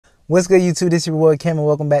What's good, YouTube? This is your boy Cam, and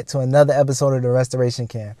welcome back to another episode of the Restoration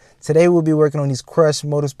Cam. Today we'll be working on these crushed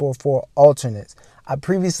Motorsport 4 alternates. I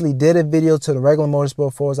previously did a video to the regular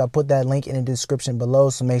Motorsport 4s. I put that link in the description below,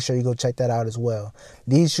 so make sure you go check that out as well.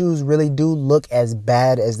 These shoes really do look as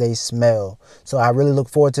bad as they smell, so I really look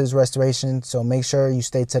forward to this restoration, so make sure you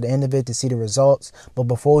stay to the end of it to see the results. But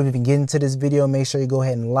before we even get into this video, make sure you go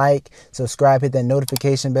ahead and like, subscribe, hit that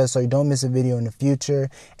notification bell so you don't miss a video in the future,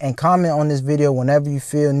 and comment on this video whenever you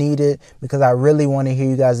feel needed, because I really want to hear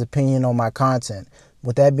you guys' opinion on my content.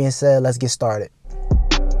 With that being said, let's get started.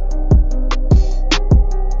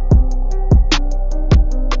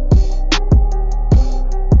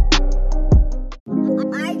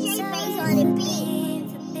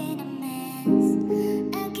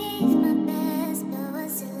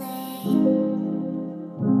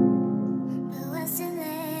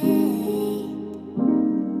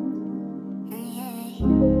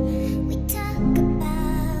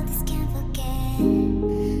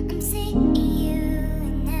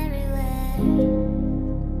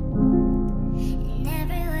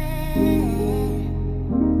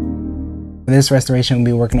 For this restoration,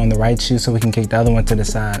 we'll be working on the right shoe so we can kick the other one to the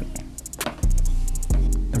side.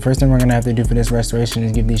 The first thing we're going to have to do for this restoration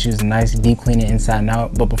is give these shoes a nice deep cleaning inside and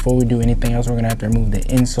out. But before we do anything else, we're going to have to remove the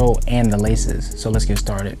insole and the laces. So let's get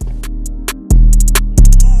started.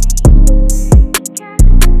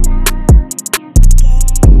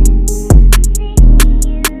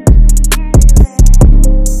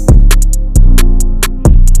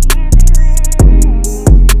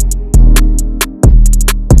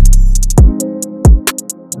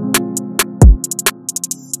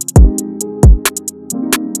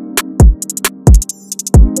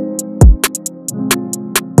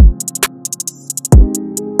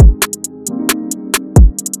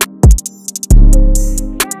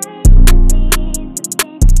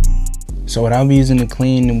 So what I'll be using to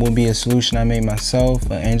clean will be a solution I made myself,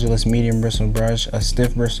 an Angelus medium bristle brush, a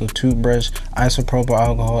stiff bristle toothbrush, isopropyl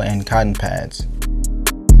alcohol, and cotton pads.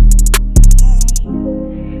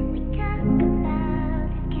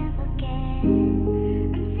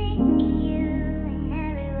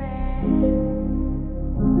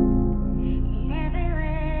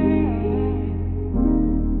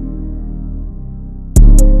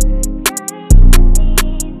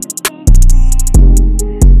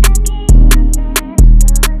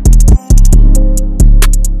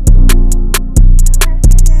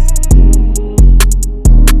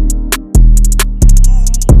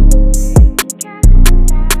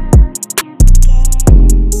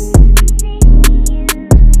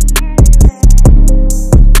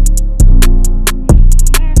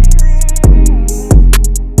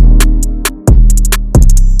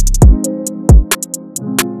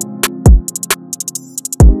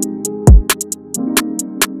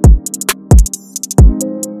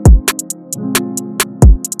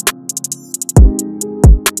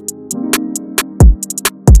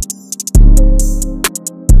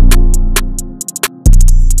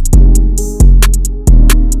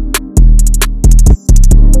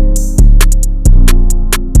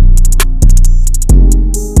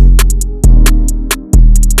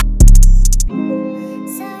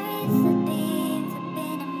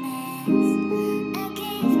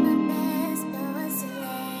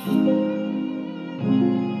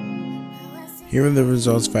 Here are the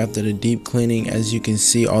results after the deep cleaning. As you can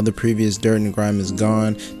see, all the previous dirt and grime is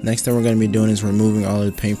gone. Next thing we're going to be doing is removing all of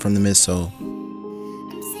the paint from the midsole.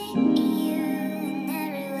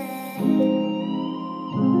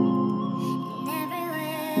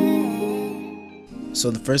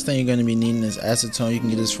 So the first thing you're going to be needing is acetone. You can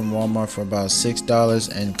get this from Walmart for about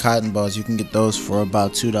 $6, and cotton balls, you can get those for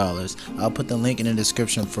about $2. I'll put the link in the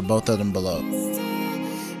description for both of them below.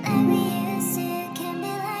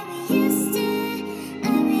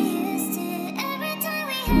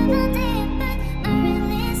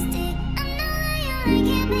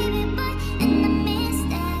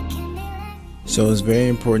 So it's very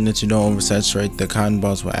important that you don't oversaturate the cotton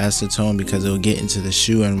balls with acetone, because it will get into the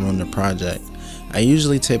shoe and ruin the project. I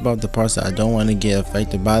usually tape off the parts that I don't want to get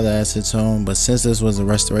affected by the acetone, but since this was a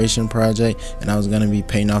restoration project and I was going to be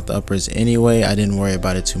painting off the uppers anyway, I didn't worry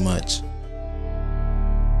about it too much.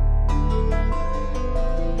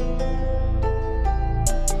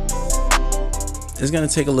 It's going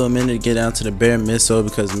to take a little minute to get down to the bare midsole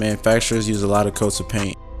because manufacturers use a lot of coats of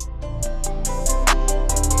paint.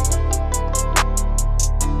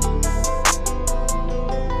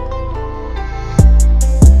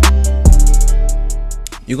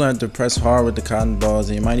 You're going to have to press hard with the cotton balls,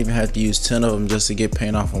 and you might even have to use 10 of them just to get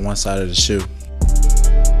paint off on one side of the shoe.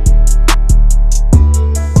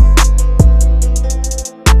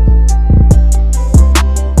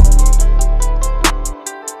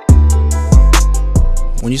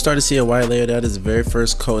 When you start to see a white layer, that is the very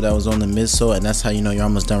first coat that was on the midsole, and that's how you know you're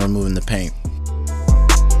almost done removing the paint.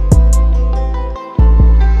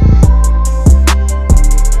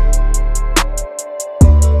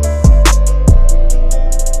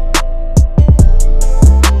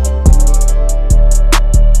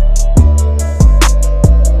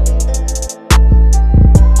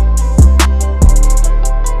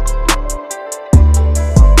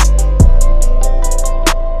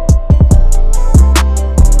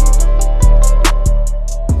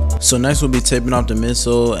 So next we'll be taping off the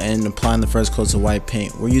midsole and applying the first coats of white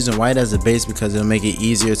paint. We're using white as a base because it'll make it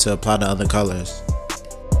easier to apply the other colors.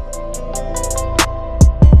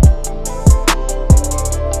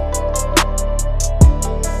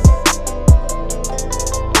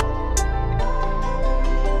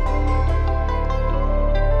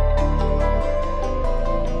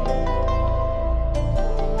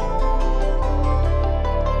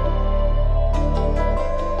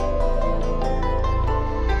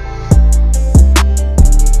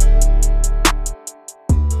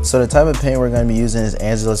 So the type of paint we're going to be using is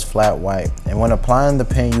Angelus Flat White, and when applying the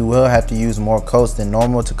paint you will have to use more coats than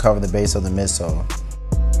normal to cover the base of the midsole.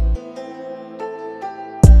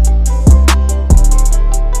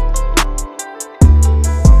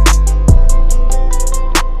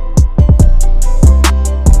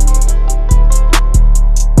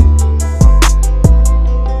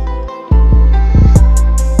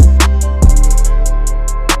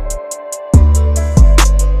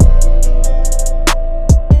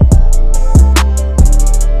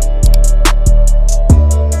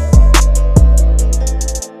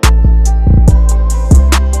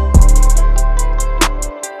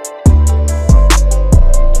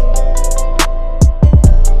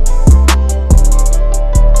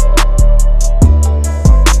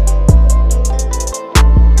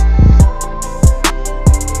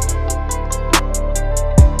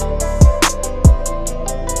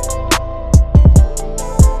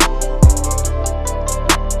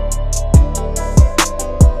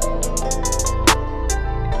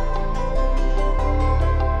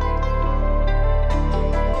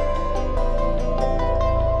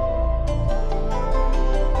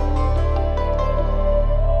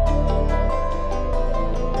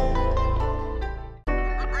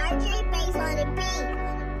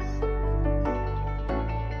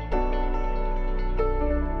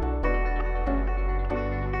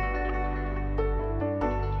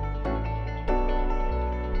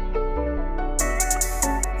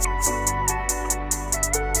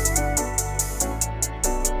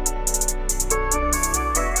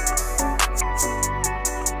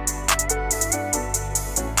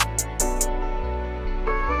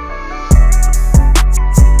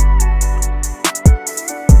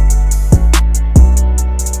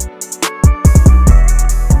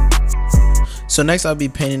 So next I'll be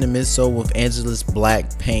painting the midsole with Angelus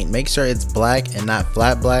black paint. Make sure it's black and not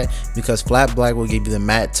flat black, because flat black will give you the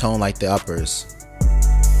matte tone like the uppers.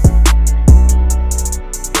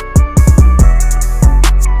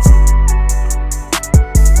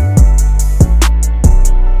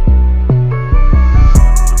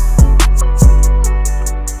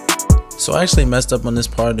 So I actually messed up on this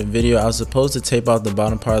part of the video. I was supposed to tape out the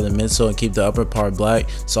bottom part of the midsole and keep the upper part black,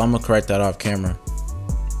 so I'm gonna correct that off camera.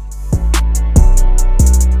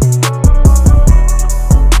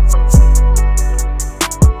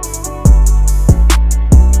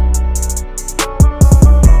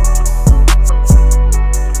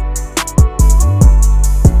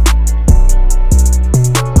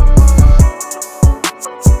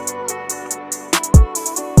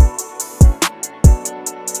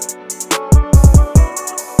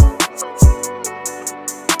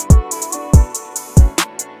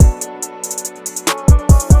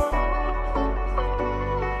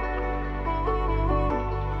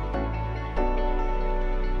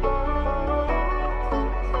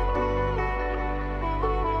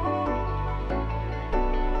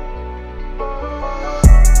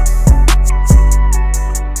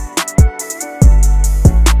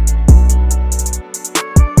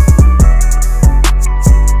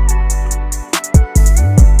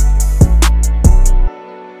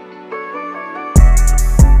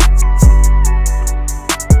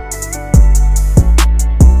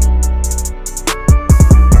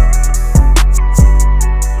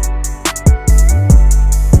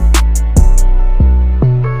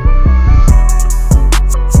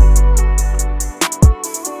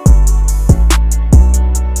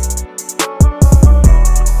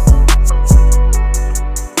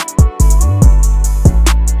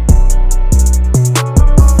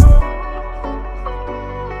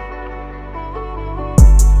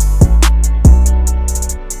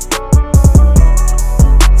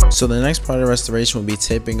 So the next part of restoration will be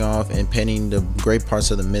taping off and painting the gray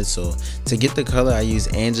parts of the midsole. To get the color, I use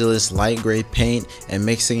Angelus light gray paint and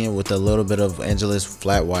mixing it with a little bit of Angelus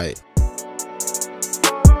flat white.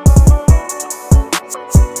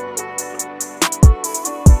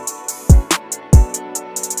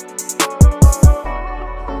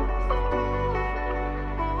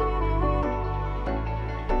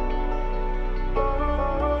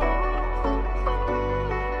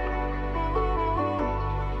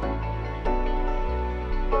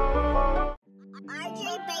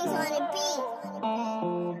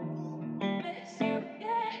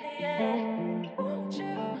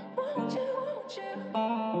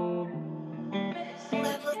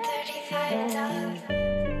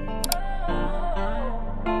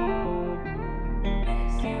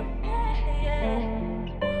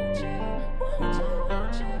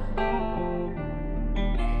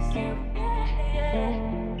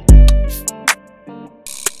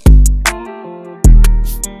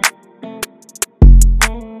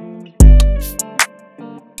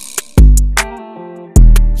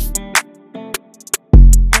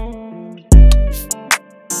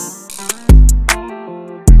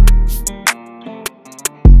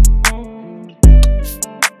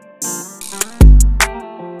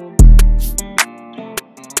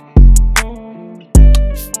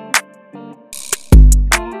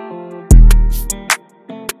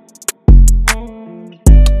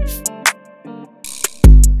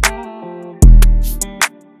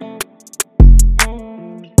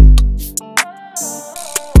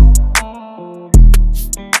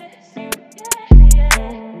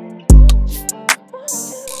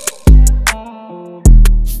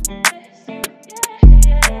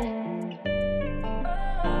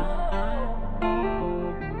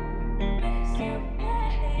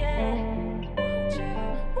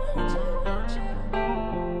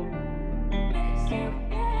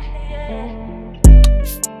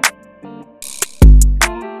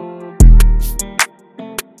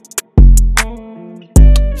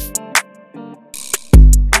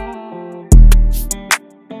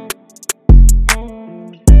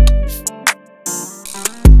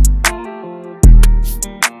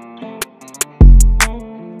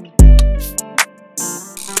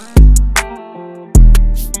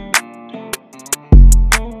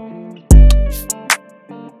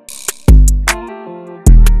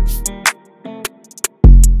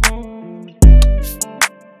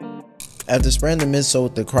 After spraying the midsole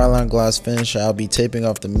with the Krylon gloss finish, I'll be taping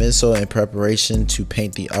off the midsole in preparation to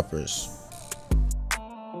paint the uppers.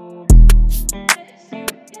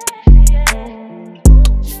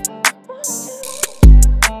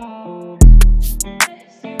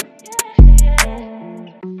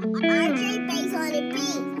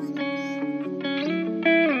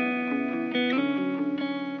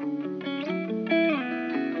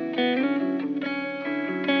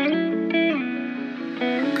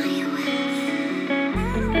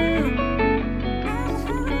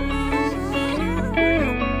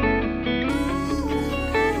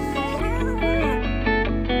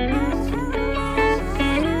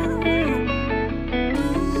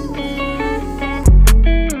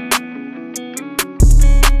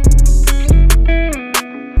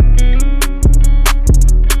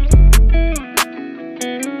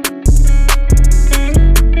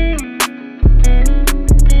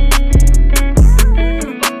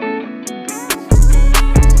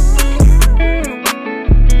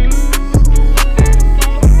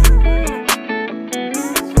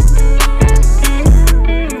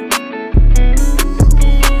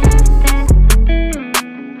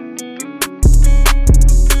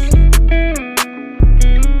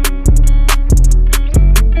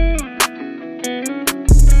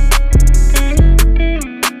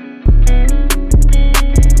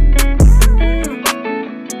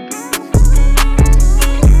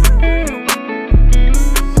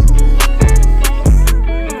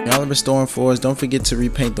 Restoring floors, don't forget to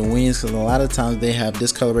repaint the wings, because a lot of times they have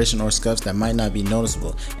discoloration or scuffs that might not be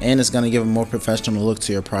noticeable, and it's going to give a more professional look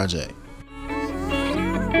to your project.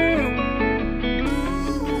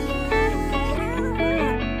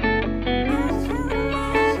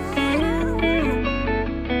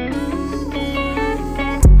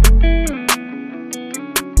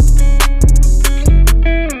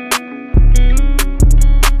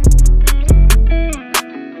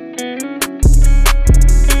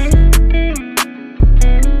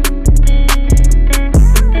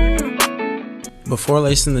 Before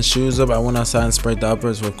lacing the shoes up, I went outside and sprayed the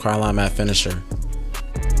uppers with Krylon matte finisher.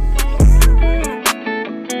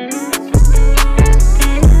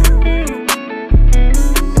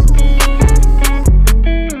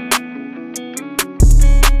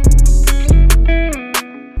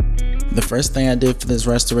 First thing I did for this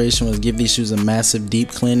restoration was give these shoes a massive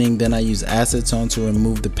deep cleaning. Then I used acetone to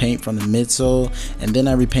remove the paint from the midsole, and then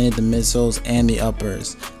I repainted the midsoles and the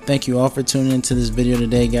uppers. Thank you all for tuning into this video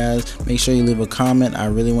today, guys. Make sure you leave a comment. I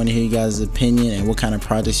really want to hear you guys' opinion and what kind of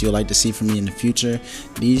projects you'd like to see from me in the future.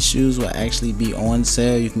 These shoes will actually be on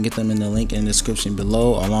sale. You can get them in the link in the description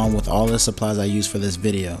below, along with all the supplies I use for this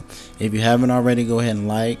video. If you haven't already, go ahead and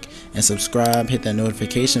like and subscribe. Hit that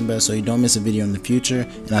notification bell so you don't miss a video in the future.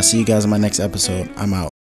 And I'll see you guys in my next episode. I'm out.